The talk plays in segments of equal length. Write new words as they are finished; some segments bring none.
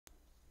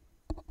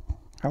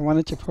I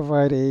wanted to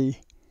provide a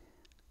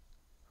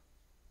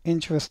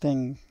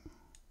interesting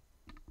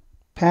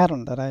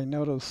pattern that I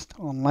noticed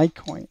on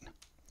Litecoin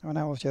when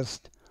I was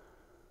just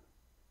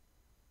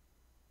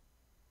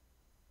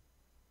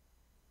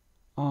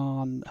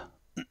on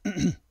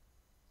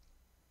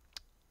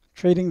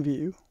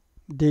TradingView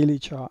daily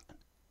chart,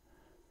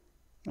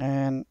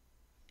 and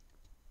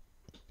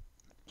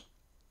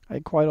I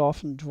quite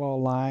often draw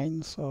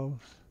lines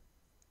of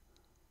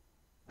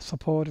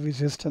support,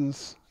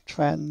 resistance,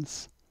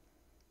 trends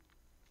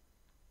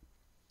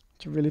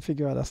to really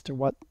figure out as to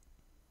what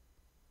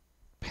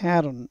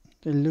pattern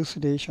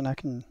elucidation I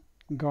can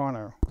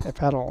garner,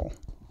 if at all.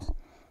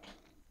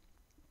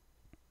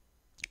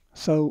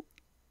 So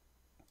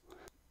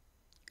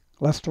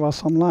let's draw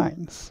some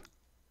lines.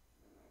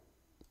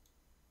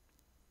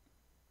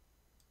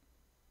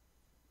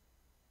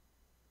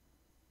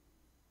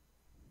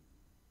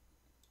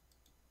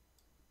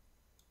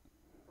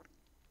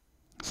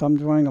 So I'm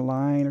drawing a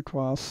line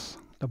across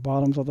the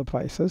bottoms of the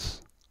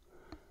prices.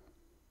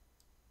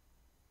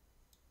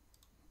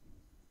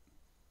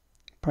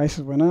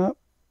 Prices went up,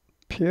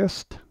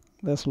 pierced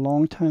this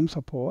long-term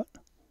support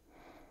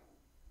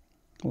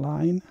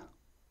line,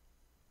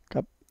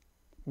 got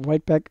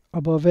right back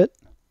above it,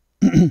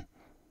 and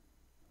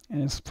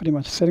it's pretty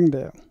much sitting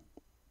there.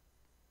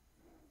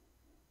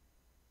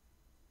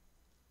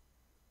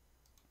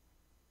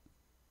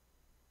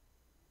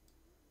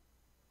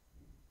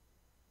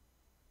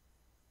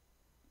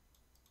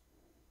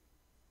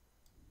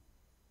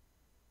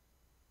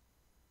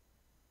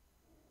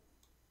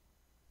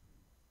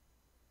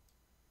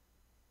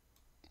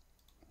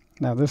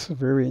 Now this is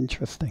very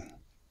interesting.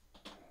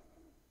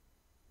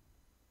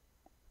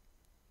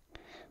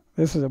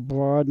 This is a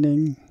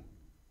broadening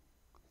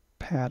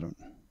pattern.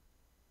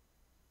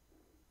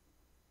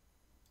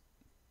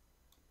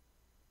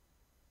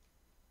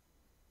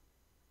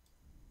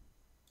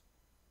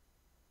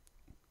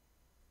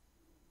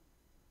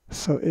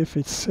 So if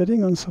it's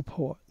sitting on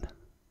support,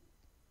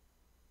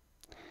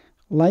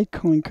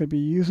 Litecoin could be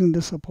using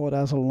this support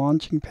as a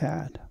launching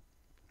pad,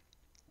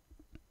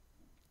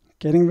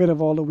 getting rid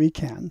of all the weak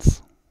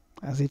hands,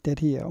 as it did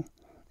here,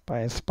 by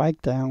a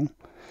spike down.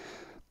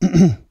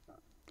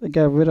 It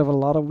got rid of a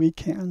lot of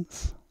weak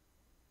hands,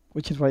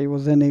 which is why it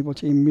was then able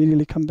to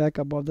immediately come back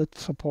above the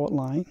support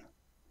line,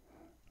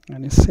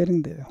 and it's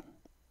sitting there.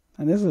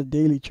 And this is a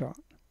daily chart.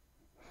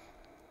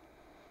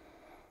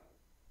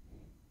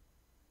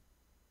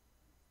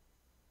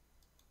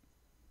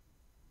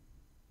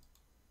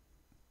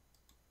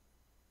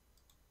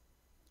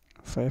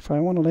 So if I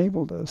want to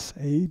label this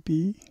A,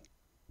 B,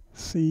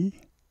 C,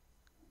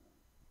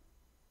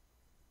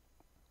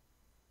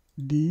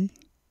 D,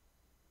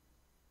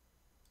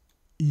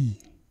 E.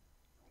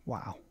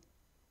 Wow.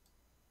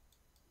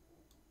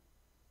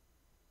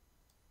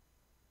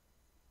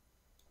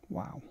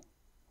 Wow.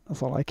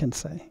 That's all I can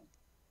say.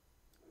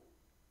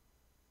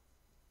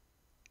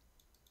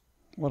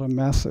 What a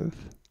massive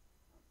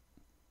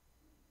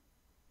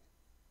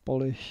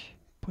bullish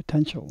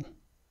potential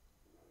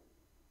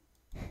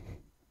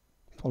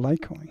for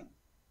Litecoin.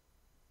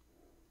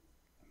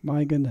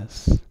 My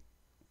goodness.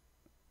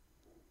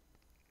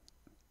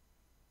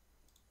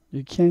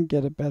 You can't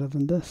get it better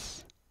than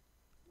this.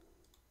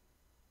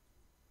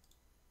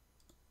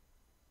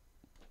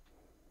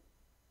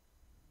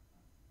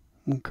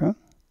 Okay.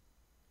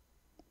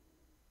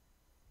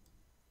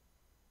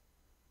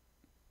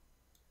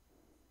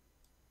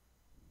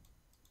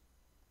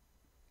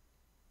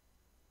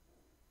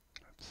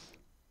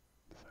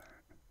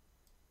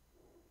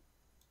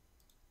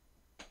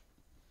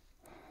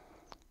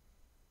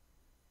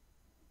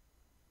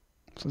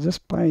 So this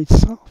by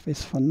itself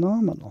is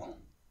phenomenal.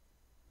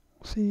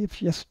 See,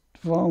 if you just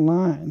draw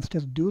lines,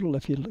 just doodle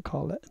if you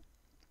call it,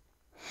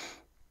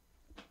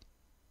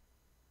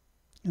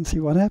 and see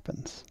what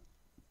happens.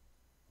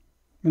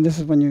 And this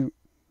is when you're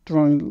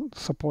drawing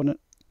support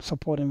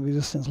and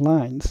resistance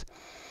lines,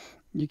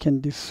 you can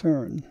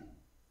discern.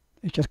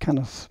 It just kind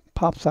of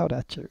pops out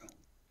at you.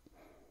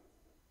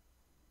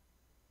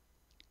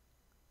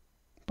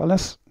 But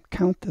let's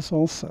count this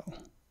also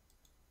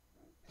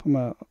from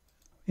an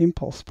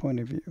impulse point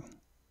of view.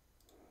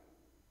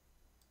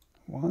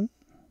 1,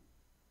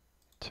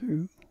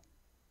 2,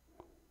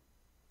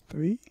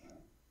 3,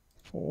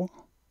 4,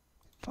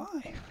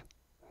 5.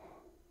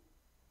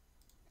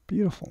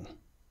 Beautiful.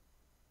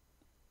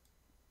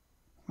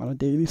 On a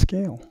daily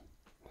scale.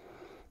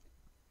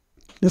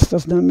 This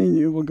does not mean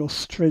you will go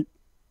straight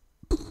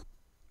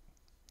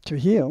to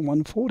here,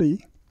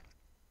 140,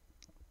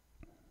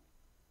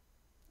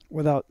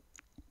 without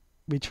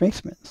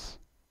retracements.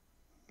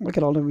 Look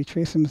at all the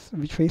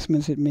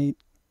retracements it made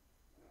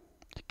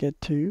to get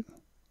to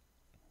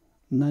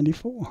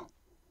 94.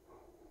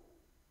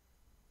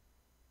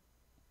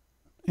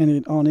 And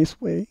it on its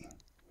way.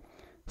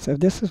 So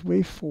this is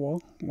wave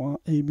 4,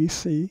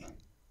 ABC.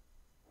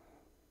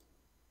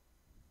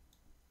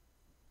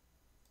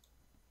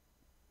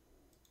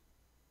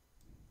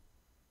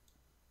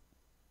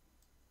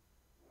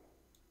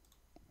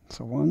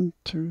 So 1,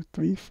 2,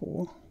 3,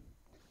 4,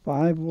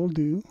 5 will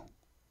do.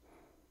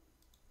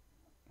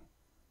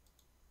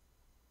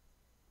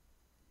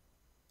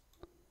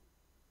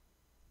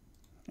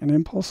 an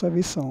impulse of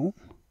its own.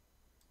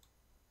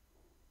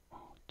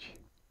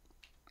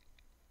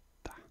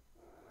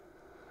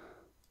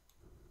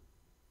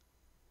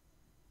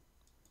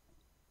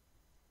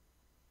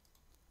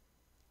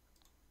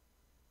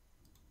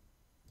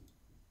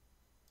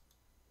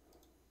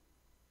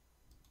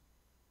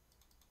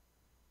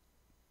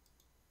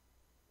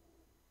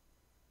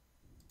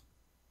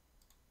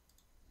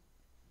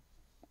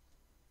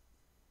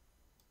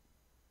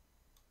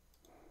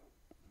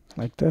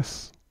 Like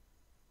this.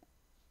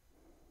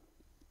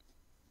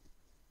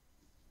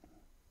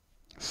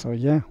 So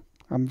yeah,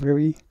 I'm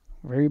very,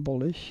 very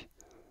bullish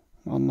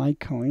on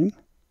Litecoin.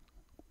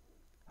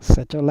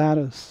 Set your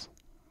ladders,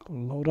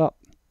 load up,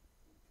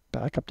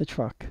 back up the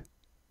truck.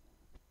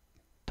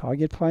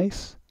 Target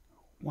price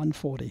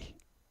 140.